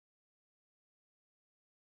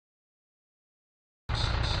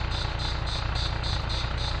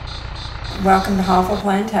Welcome to Hofwyl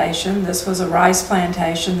Plantation. This was a rice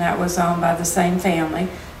plantation that was owned by the same family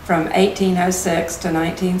from 1806 to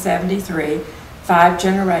 1973. 5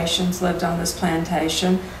 generations lived on this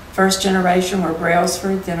plantation. First generation were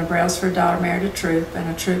Brailsford, then a Brailsford daughter married a Troop, and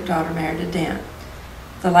a Troop daughter married a Dent.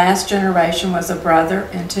 The last generation was a brother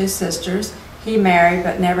and 2 sisters. He married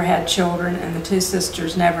but never had children, and the 2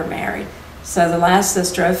 sisters never married. So the last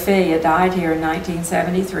sister, Faye, died here in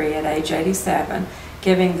 1973 at age 87,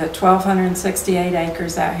 giving the 1,268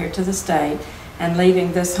 acres out here to the state and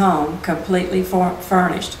leaving this home completely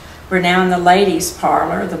furnished. We're now in the ladies'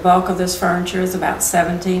 parlor. The bulk of this furniture is about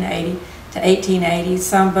 1780 to 1880.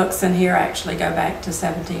 Some books in here actually go back to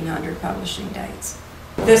 1700 publishing dates.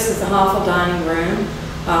 This is the Hofwyl dining room.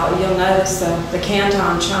 You'll notice the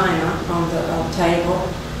Canton china on the table.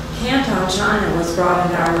 Canton china was brought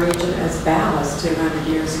into our region as ballast 200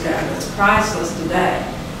 years ago. It's priceless today,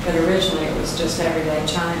 but originally it was just everyday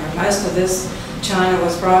china. Most of this china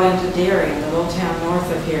was brought into Deering, the little town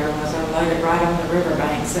north of here, and was unloaded right on the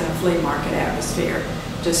riverbanks in a flea market atmosphere,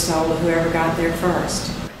 just sold to whoever got there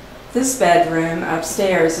first. This bedroom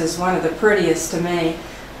upstairs is one of the prettiest to me.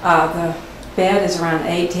 The bed is around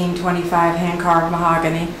 1825 hand-carved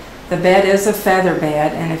mahogany. The bed is a feather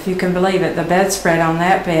bed, and if you can believe it, the bedspread on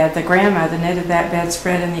that bed, the grandmother knitted that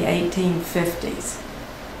bedspread in the 1850s.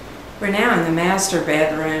 We're now in the master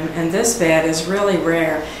bedroom, and this bed is really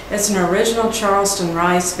rare. It's an original Charleston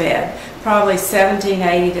rice bed, probably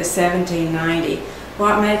 1780 to 1790.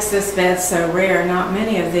 What makes this bed so rare? Not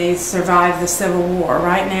many of these survived the Civil War.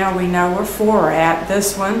 Right now we know where 4 are at.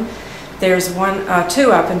 This one, there's 2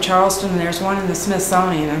 up in Charleston, and there's 1 in the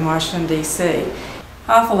Smithsonian in Washington, D.C.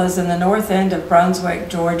 Hofwyl is in the north end of Brunswick,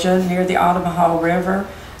 Georgia, near the Altamaha River.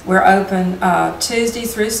 We're open Tuesday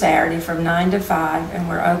through Saturday from 9 to 5, and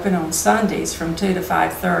we're open on Sundays from 2 to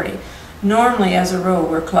 5:30. Normally, as a rule,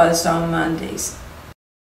 we're closed on Mondays.